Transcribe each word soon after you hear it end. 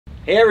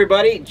Hey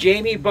everybody,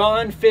 Jamie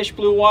Bond, Fish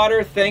Blue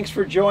Water. Thanks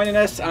for joining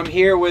us. I'm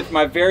here with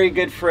my very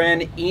good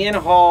friend Ian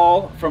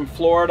Hall from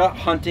Florida,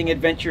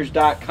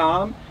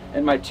 huntingadventures.com,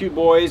 and my two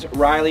boys,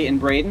 Riley and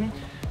Braden.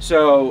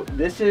 So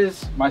this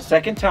is my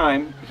second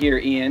time here,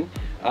 Ian.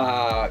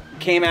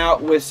 Came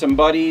out with some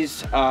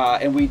buddies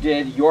and we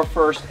did your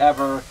first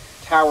ever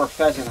tower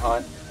pheasant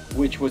hunt,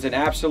 which was an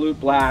absolute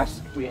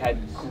blast. We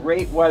had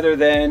great weather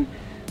then.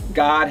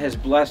 God has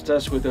blessed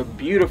us with a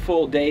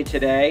beautiful day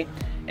today.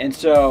 And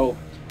so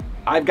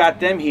I've got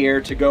them here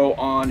to go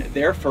on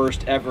their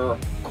first ever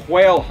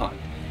quail hunt.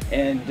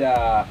 And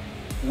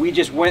we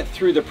just went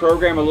through the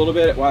program a little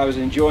bit while I was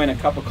enjoying a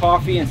cup of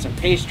coffee and some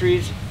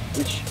pastries,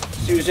 which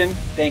Susan,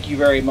 thank you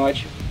very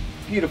much.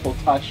 Beautiful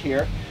touch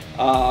here.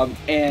 So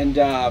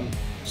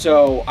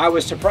I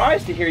was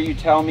surprised to hear you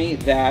tell me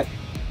that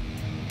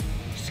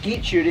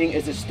skeet shooting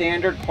is a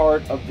standard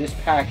part of this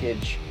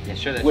package. Yes,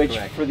 sure, that's which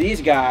correct. For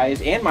these guys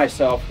and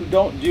myself who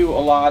don't do a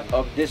lot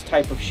of this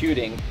type of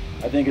shooting,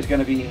 I think it's going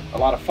to be a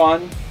lot of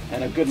fun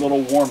and a good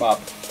little warm-up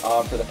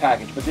for the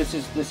package. But this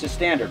is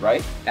standard,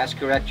 right? That's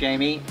correct,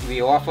 Jamie.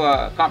 We offer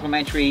a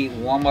complimentary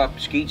warm-up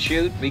skeet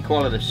shoot. We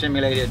call it a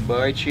simulated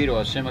bird shoot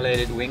or a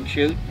simulated wing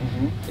shoot.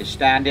 It's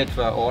standard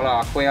for all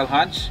our quail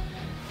hunts.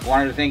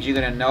 One of the things you're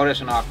going to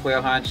notice in our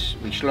quail hunts,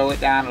 we slow it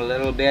down a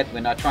little bit.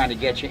 We're not trying to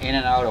get you in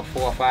and out of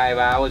 4 or 5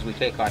 hours. We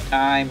take our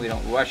time. We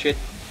don't rush it,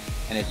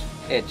 and it's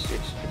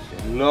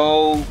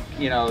low,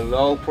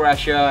 low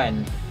pressure,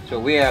 and so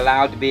we're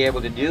allowed to be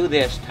able to do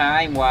this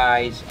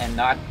time-wise and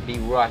not be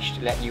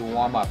rushed, letting you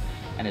warm up.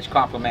 And it's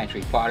complimentary,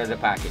 part of the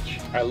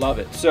package. I love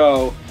it.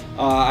 So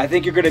I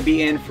think you're going to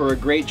be in for a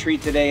great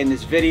treat today in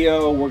this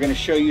video. We're going to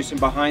show you some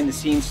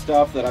behind-the-scenes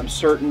stuff that I'm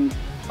certain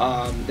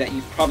that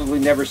you've probably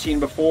never seen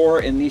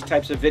before in these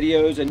types of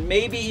videos, and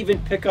maybe even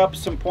pick up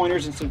some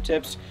pointers and some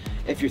tips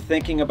if you're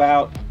thinking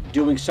about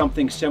doing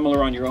something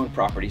similar on your own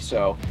property.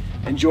 So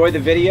enjoy the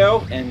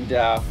video, and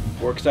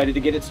we're excited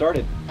to get it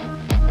started.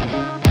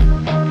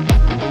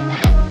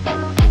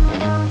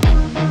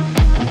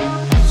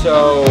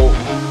 So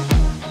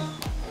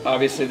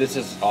obviously this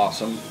is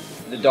awesome.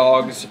 The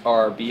dogs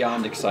are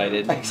beyond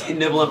excited.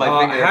 Nibbling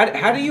my finger.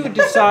 How do you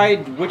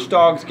decide which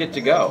dogs get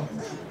to go?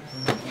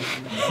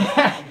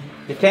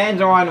 Depends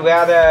on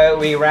whether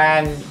we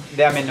ran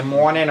them in the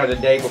morning or the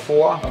day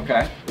before.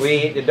 Okay.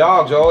 The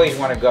dogs always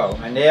want to go,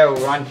 and they'll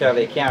run till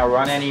they can't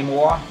run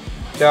anymore.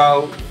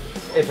 So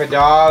if a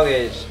dog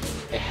is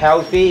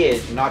healthy,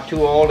 is not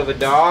too old of a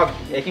dog,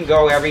 it can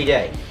go every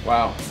day.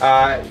 Wow.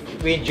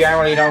 We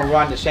generally don't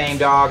run the same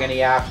dog in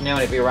the afternoon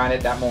if we run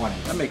it that morning.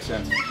 That makes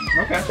sense.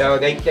 Okay. So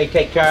they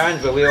take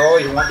turns, but we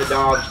always want the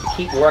dogs to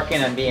keep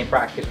working and be in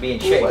practice, be in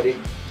shape.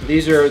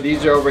 These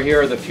are over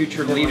here are the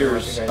future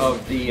leaders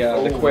of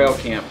the quail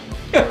camp.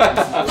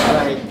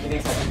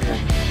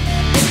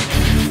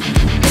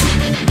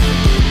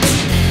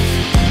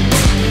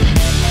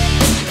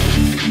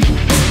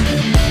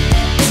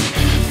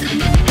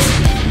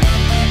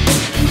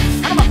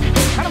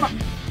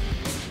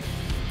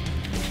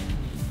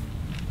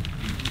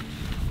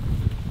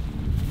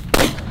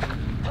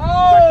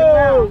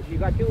 You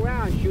got 2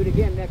 rounds, shoot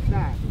again next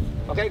time.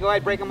 Okay, go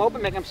ahead, break them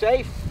open, make them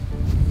safe,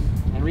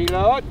 and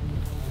reload.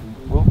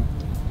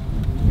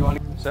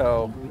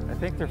 So I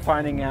think they're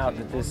finding out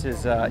that this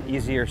is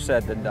easier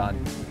said than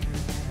done.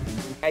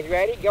 Guys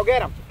ready? Go get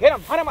them. Get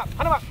them, hunt them up,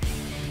 hunt them up.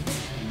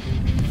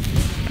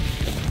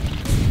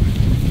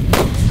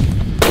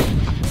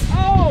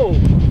 Oh!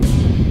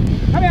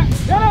 Come here,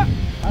 get up.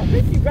 I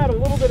think you got a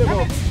little bit of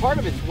a part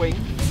of its wing.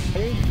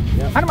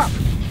 Yep. Hunt them up.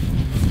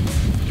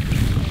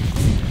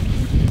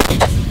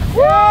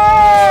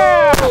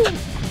 Whoa!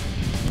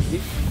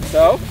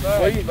 So,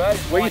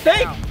 what do you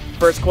think?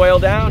 First quail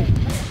down.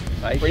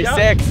 Nice Pretty shot.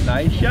 sick.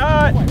 Nice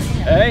shot.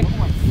 Hey.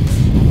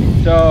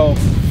 So,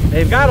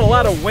 they've got a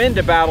lot of wind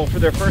to battle for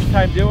their first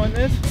time doing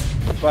this,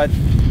 but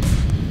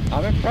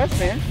I'm impressed,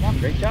 man.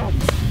 Great job.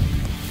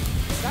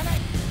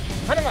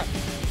 Hunt them up.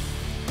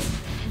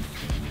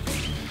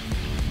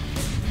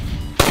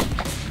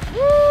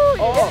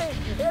 Oh.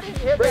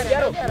 Here, Break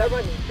that up. there,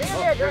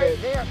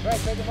 right,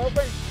 take them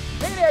open.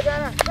 Hey there,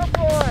 Gunner. Good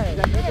boy.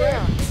 Good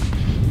there.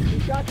 You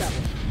shot that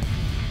one.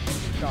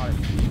 Got it.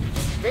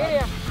 Hey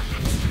there.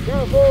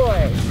 Good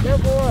boy.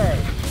 Good boy.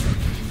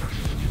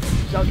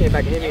 Shell came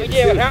back and hit me We with the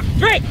did it, tooth. huh?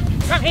 Drake,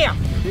 come here.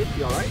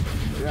 You all right?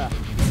 Yeah.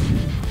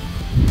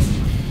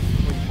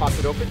 When you popped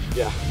it open?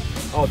 Yeah.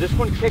 Oh, this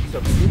one kicks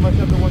them. You must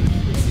have the one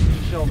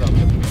shelled up.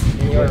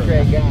 You're a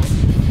great guy.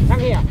 Come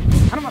here.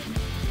 Hunt him up.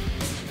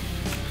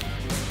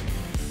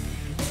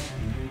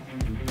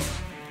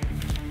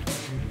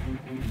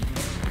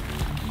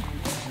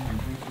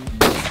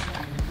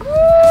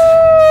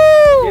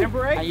 Get him,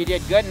 break. And you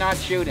did good not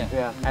shooting.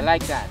 Yeah. I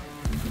like that.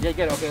 You did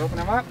good. Okay, open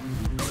them up.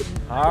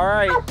 All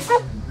right.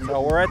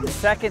 So we're at the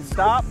second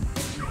stop.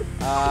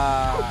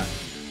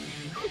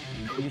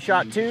 You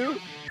shot 2.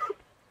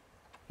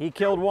 He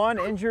killed 1,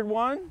 injured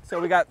 1.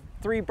 So we got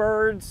 3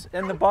 birds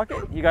in the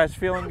bucket. You guys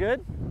feeling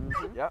good?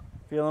 Yep.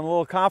 Feeling a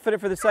little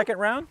confident for the second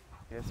round?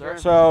 Yes, sir.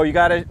 So you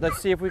gotta, let's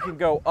see if we can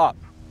go up.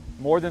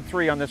 More than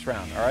 3 on this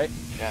round, all right?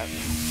 Yeah.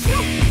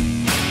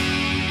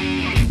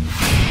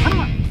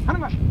 Hunt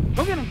him up.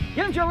 Go get him.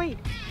 Get him, Joey.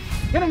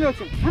 Get him,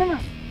 Milton. Hunt him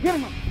up. Get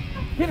him up.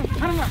 Get him.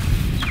 Hunt him up.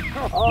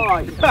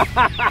 Oh,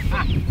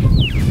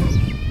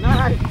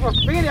 nice.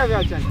 Bring it here,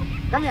 Milton.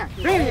 Come here.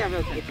 Bring it here,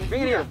 Milton.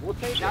 Bring it here. We'll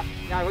take it.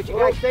 Now, what you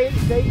guys stay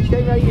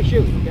ready to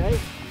shoot, okay?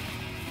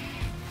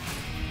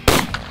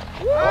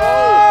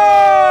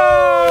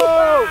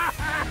 Whoa!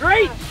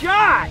 Great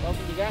shot!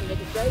 You got to make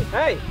it safe.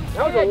 Hey,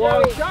 that was a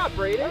long shot,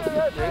 Brady.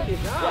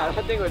 Yeah,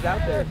 that thing was out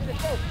there.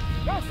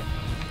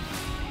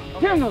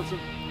 Get him, Milton.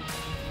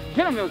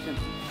 Get him, Milton.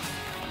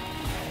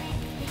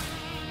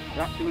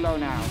 Drop too low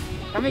now.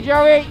 Come here,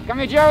 Joey. Come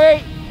here,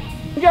 Joey.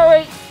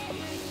 Joey.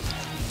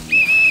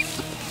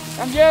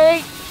 Come,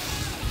 Joey.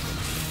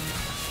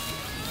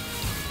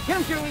 Get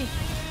him, Joey.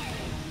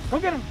 Go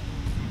get him.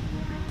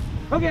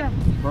 Go get him.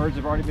 Birds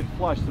have already been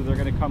flushed, so they're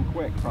going to come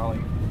quick, probably.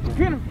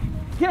 Get him.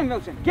 Get him,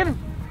 Milton. Get him.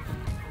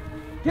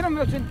 Get him,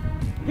 Milton.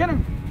 Get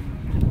him.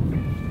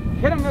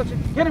 Get him, Milton.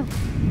 Get him.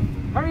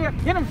 Hurry up.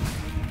 Get him.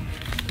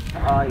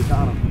 Oh, you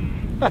got him.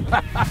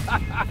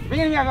 Bring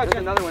him here, Milton.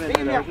 There's another one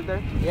in there, isn't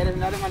there? Yeah, there's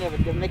another one there,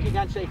 but make your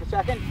gun safe a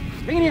second.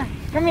 Bring it here.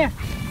 Come here.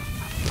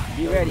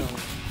 Be ready.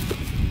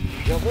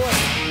 Go for it.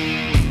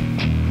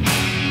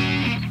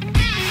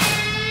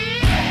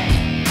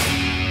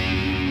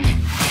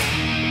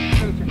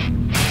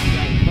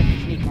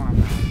 Sneak on.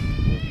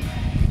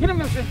 Get him,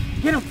 Milton.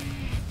 Get him.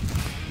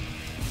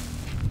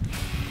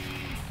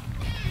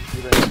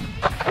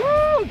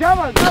 Woo!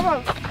 Double,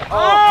 double. Oh, I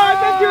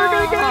thought you were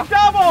going to get a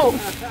double!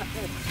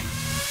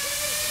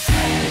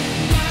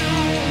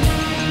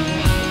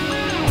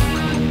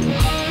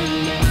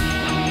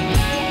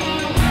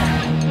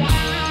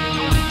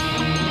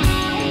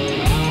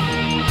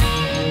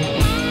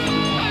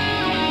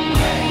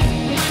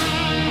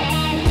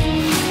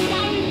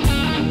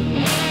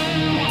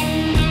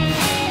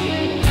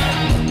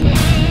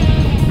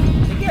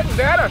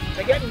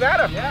 They're getting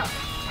better. Yeah.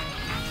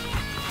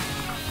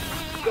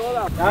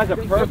 That was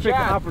a perfect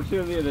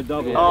opportunity of the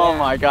double. Oh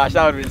my gosh,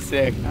 that would have been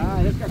sick. All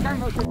right, let's go. Come,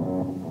 Milton.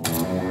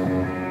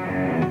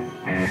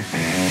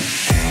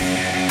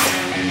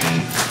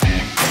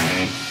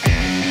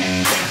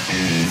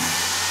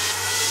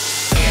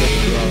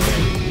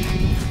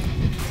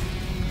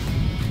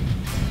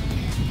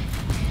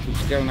 He's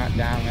still not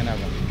down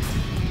another.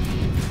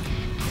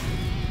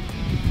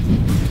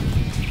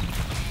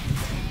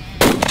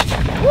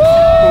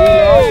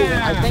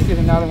 I think there's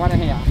another one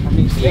in here. I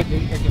mean, see if you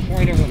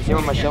point it. See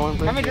what am I showing?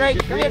 Come here, Drake.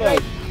 Come here,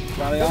 Drake. Good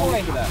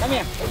boy. Come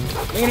here.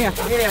 Bring it here.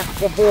 Bring it here.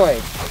 Good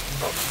boy.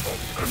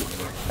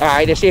 All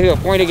right, let's see if he'll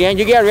point again.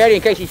 You get ready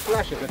in case he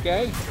flushes,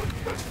 okay?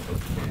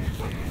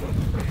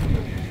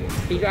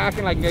 He's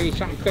acting like maybe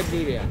something could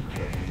be there.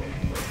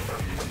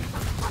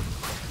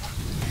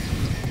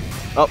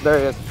 Oh, there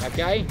he is.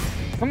 Okay?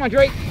 Come on,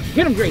 Drake.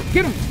 Get him, Drake.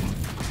 Get him.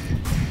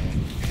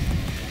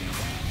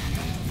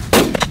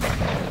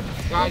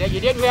 All right, you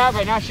did well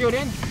by not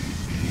shooting.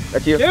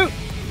 That's you. Shoot!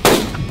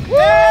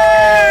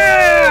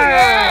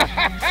 Yeah!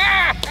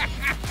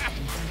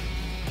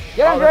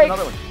 Get him, Drake.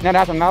 Another one. No,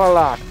 that's another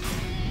lock.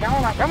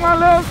 Come on,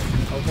 Luke.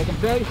 Oh, take him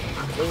big.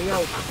 Here we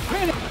go.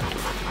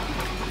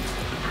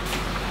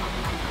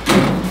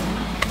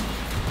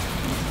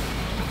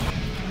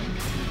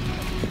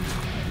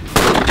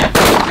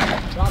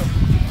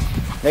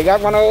 They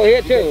got one over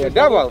here too, a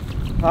double.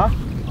 Huh?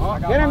 Oh,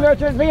 get him,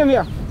 Richard. Bring him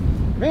here.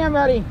 Bring him,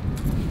 buddy.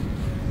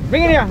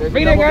 Bring it here.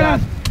 Bring it,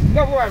 gun.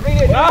 Go for it. Bring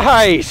it.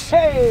 Nice!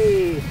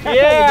 Hey!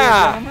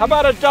 Yeah! How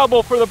about a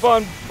double for the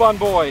Bun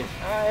boys?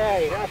 All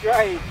right, that's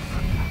right.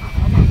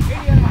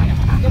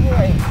 Good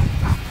boy.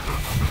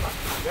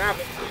 Grab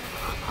it.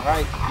 All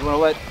right,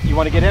 you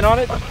want to get in on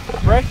it,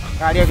 Ray?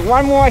 All right, there's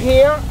one more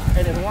here,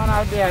 and there's one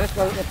out there. Let's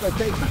go take it.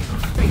 Get him,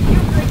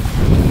 Drake.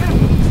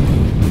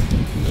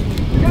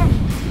 Get him.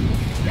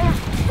 Get him.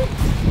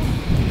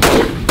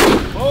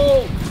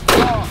 Oh!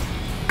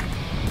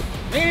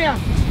 Bring it here.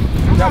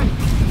 Come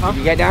on.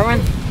 You get that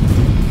one?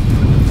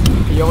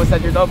 You almost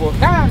had your double.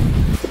 Come on.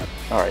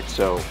 All right,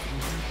 so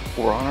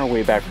we're on our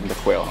way back from the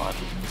quail hunt.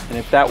 And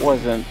if that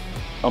wasn't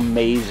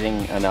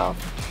amazing enough,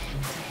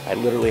 I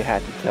literally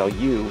had to tell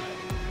you,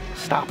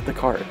 stop the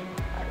cart.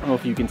 I don't know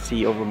if you can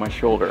see over my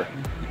shoulder,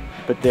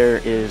 but there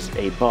is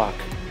a buck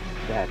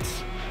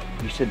that's,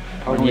 you said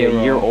probably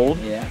a year old.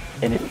 Yeah.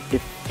 And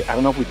if I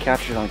don't know if we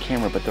captured it on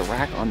camera, but the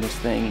rack on this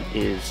thing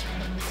is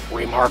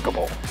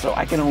remarkable. So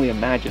I can only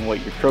imagine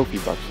what your trophy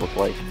bucks look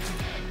like.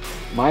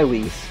 My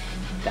lease,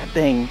 that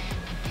thing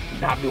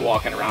would not be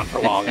walking around for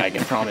long, I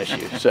can promise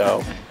you.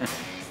 So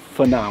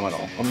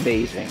phenomenal,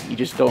 amazing. You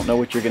just don't know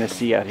what you're gonna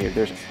see out here.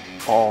 There's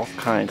all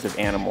kinds of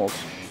animals,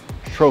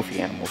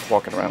 trophy animals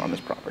walking around on this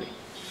property.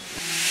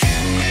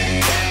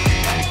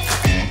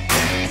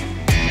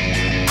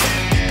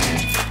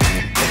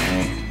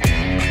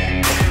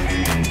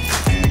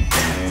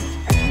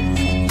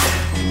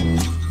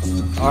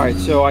 All right,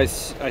 so I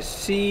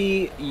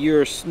see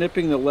you're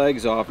snipping the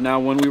legs off. Now,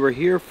 when we were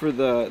here for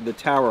the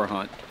tower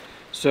hunt,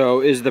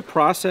 so is the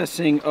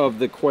processing of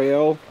the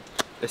quail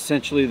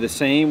essentially the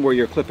same, where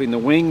you're clipping the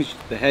wings,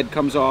 the head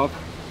comes off,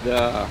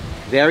 the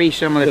Very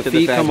similar to the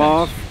feet come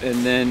pheasants. off,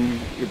 and then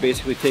you're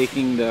basically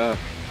taking the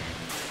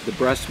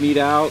breast meat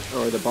out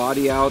or the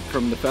body out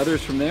from the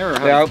feathers from there? Or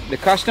how? Well, the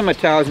customer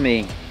tells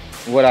me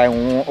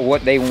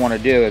what they want to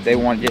do. If they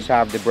want to just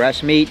have the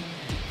breast meat,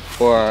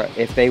 or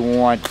if they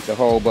want the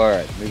whole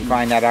bird. We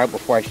find that out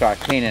before I start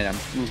cleaning them.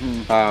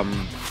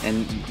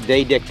 And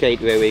they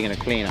dictate where we're going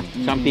to clean them.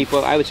 Some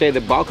people, I would say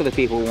the bulk of the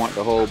people want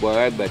the whole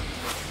bird, but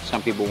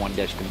some people want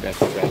just the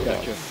breast.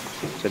 Gotcha.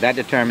 So that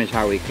determines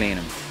how we clean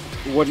them.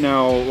 What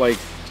now, like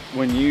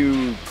when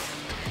you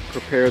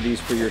prepare these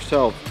for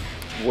yourself,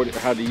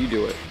 how do you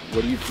do it?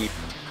 What do you keep?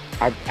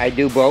 I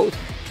do both.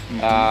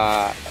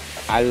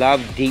 I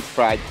love deep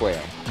fried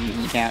quail.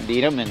 You can't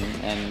beat them,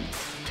 and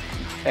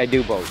I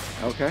do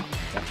both. Okay.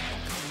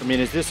 I mean,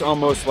 is this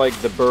almost like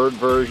the bird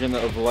version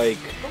of like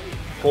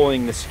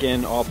pulling the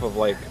skin off of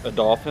like a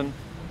dolphin,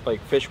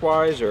 like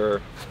fish-wise,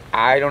 or?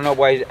 I don't know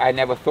why I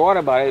never thought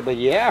about it, but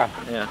yeah,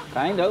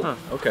 kind of.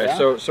 Huh. Okay,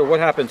 Yeah. so what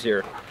happens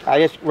here? I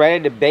just right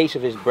at the base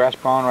of his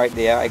breastbone right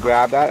there, I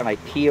grab that and I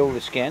peel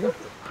the skin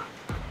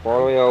all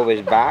the way over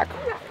his back,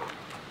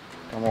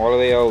 come all the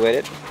way over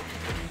it,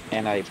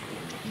 and I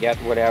get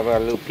whatever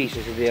little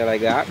pieces of there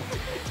like that.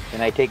 Then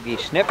I take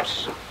these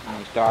snips and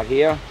I start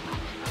here.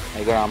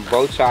 I go on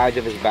both sides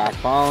of his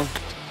backbone.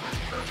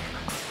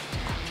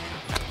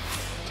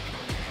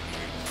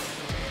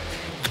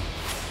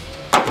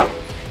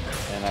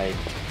 And I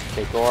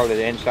take all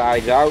the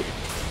insides out.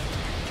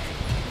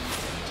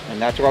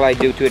 And that's all I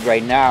do to it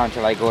right now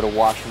until I go to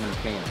wash them and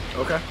clean them.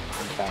 Okay.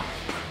 Okay.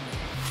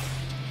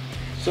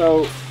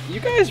 So you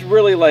guys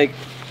really like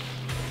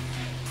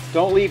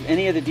don't leave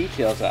any of the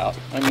details out.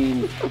 I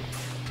mean,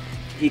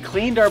 he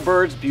cleaned our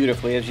birds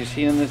beautifully, as you've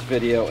seen in this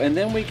video, and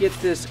then we get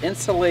this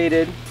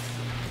insulated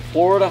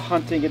Florida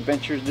hunting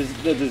adventures.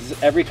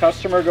 Does every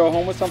customer go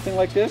home with something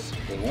like this?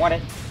 If they want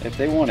it. If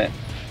they want it.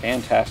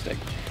 Fantastic.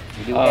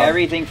 We do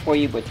everything for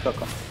you but cook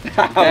them.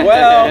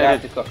 Well, You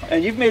have to cook 'em.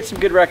 and you've made some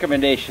good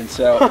recommendations.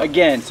 So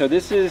again, so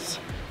this is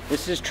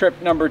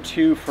trip number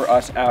 2 for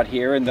us out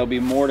here, and there'll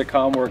be more to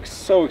come. We're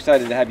so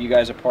excited to have you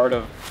guys a part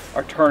of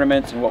our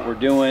tournaments and what we're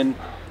doing.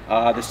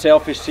 The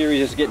Sailfish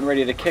Series is getting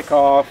ready to kick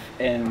off,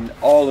 and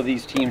all of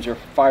these teams are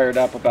fired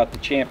up about the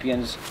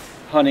Champions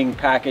hunting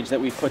package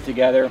that we've put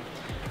together.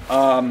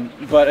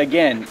 But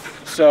again,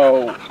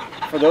 so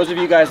for those of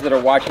you guys that are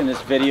watching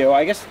this video,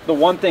 I guess the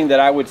one thing that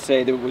I would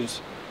say that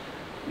was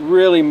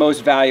really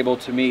most valuable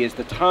to me is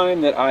the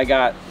time that I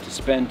got to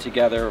spend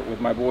together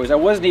with my boys. I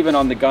wasn't even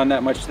on the gun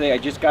that much today. I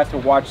just got to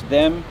watch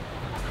them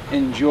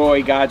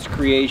enjoy God's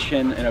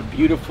creation and a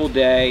beautiful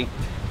day.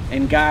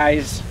 And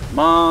guys,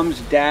 moms,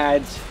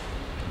 dads,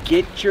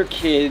 get your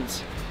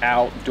kids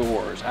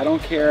outdoors. I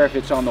don't care if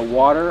it's on the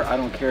water. I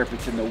don't care if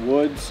it's in the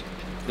woods.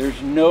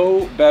 There's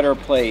no better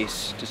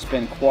place to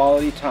spend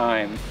quality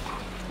time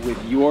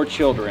with your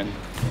children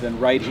than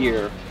right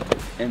here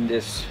in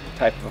this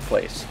type of a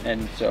place.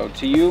 And so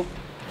to you,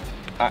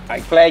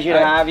 Pleasure to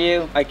have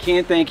you. I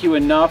can't thank you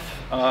enough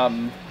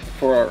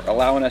for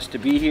allowing us to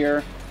be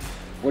here.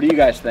 What do you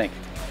guys think?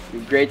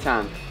 Great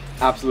time.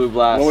 Absolute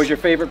blast. What was your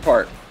favorite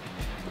part?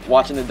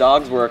 Watching the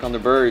dogs work on the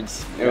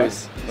birds. It Okay.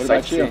 was What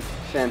about you?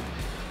 Same.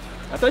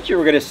 I thought you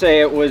were going to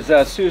say it was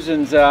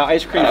Susan's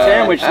ice cream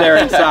sandwich there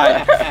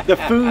inside. The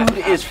food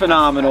is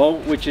phenomenal,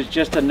 which is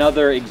just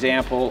another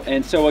example.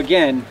 And so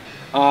again,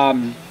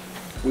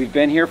 we've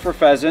been here for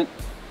pheasant.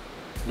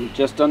 We've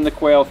just done the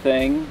quail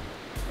thing.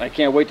 I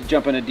can't wait to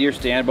jump in a deer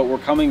stand, but we're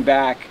coming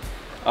back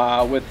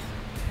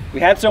we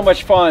had so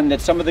much fun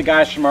that some of the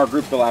guys from our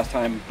group the last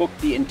time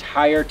booked the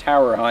entire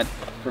tower hunt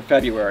for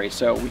February.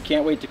 So we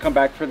can't wait to come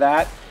back for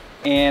that.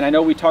 And I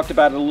know we talked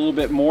about it a little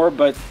bit more,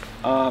 but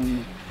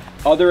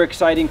other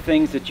exciting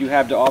things that you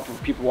have to offer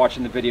for people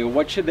watching the video.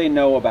 What should they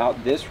know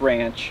about this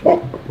ranch,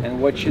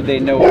 and what should they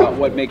know about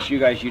what makes you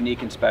guys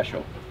unique and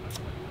special?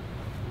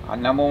 Our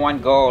number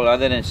one goal,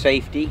 other than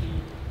safety,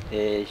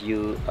 is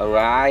you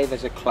arrive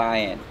as a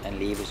client and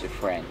leave as a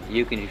friend.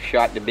 You can have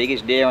shot the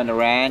biggest deer on the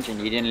ranch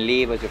and you didn't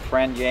leave as a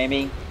friend,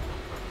 Jamie,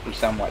 we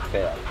somewhat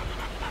failed.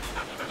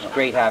 It's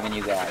great having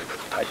you guys.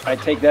 I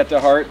take that to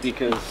heart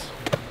because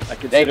I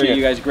consider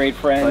you guys great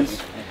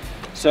friends.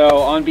 So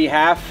on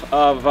behalf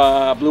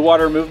of Blue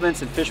Water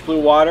Movements and Fish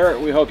Blue Water,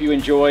 we hope you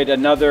enjoyed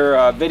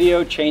another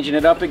video, changing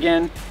it up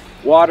again.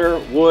 Water,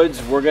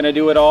 woods, we're gonna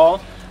do it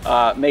all.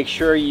 Make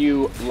sure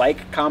you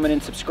like, comment,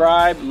 and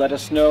subscribe. Let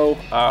us know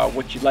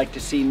what you'd like to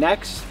see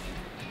next.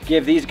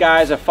 Give these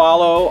guys a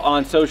follow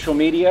on social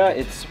media.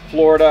 It's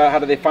Florida, how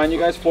do they find you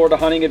guys?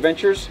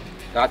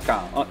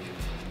 FloridaHuntingAdventures.com.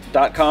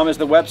 .com is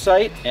the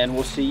website, and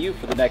we'll see you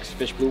for the next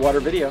Fish Blue Water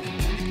video.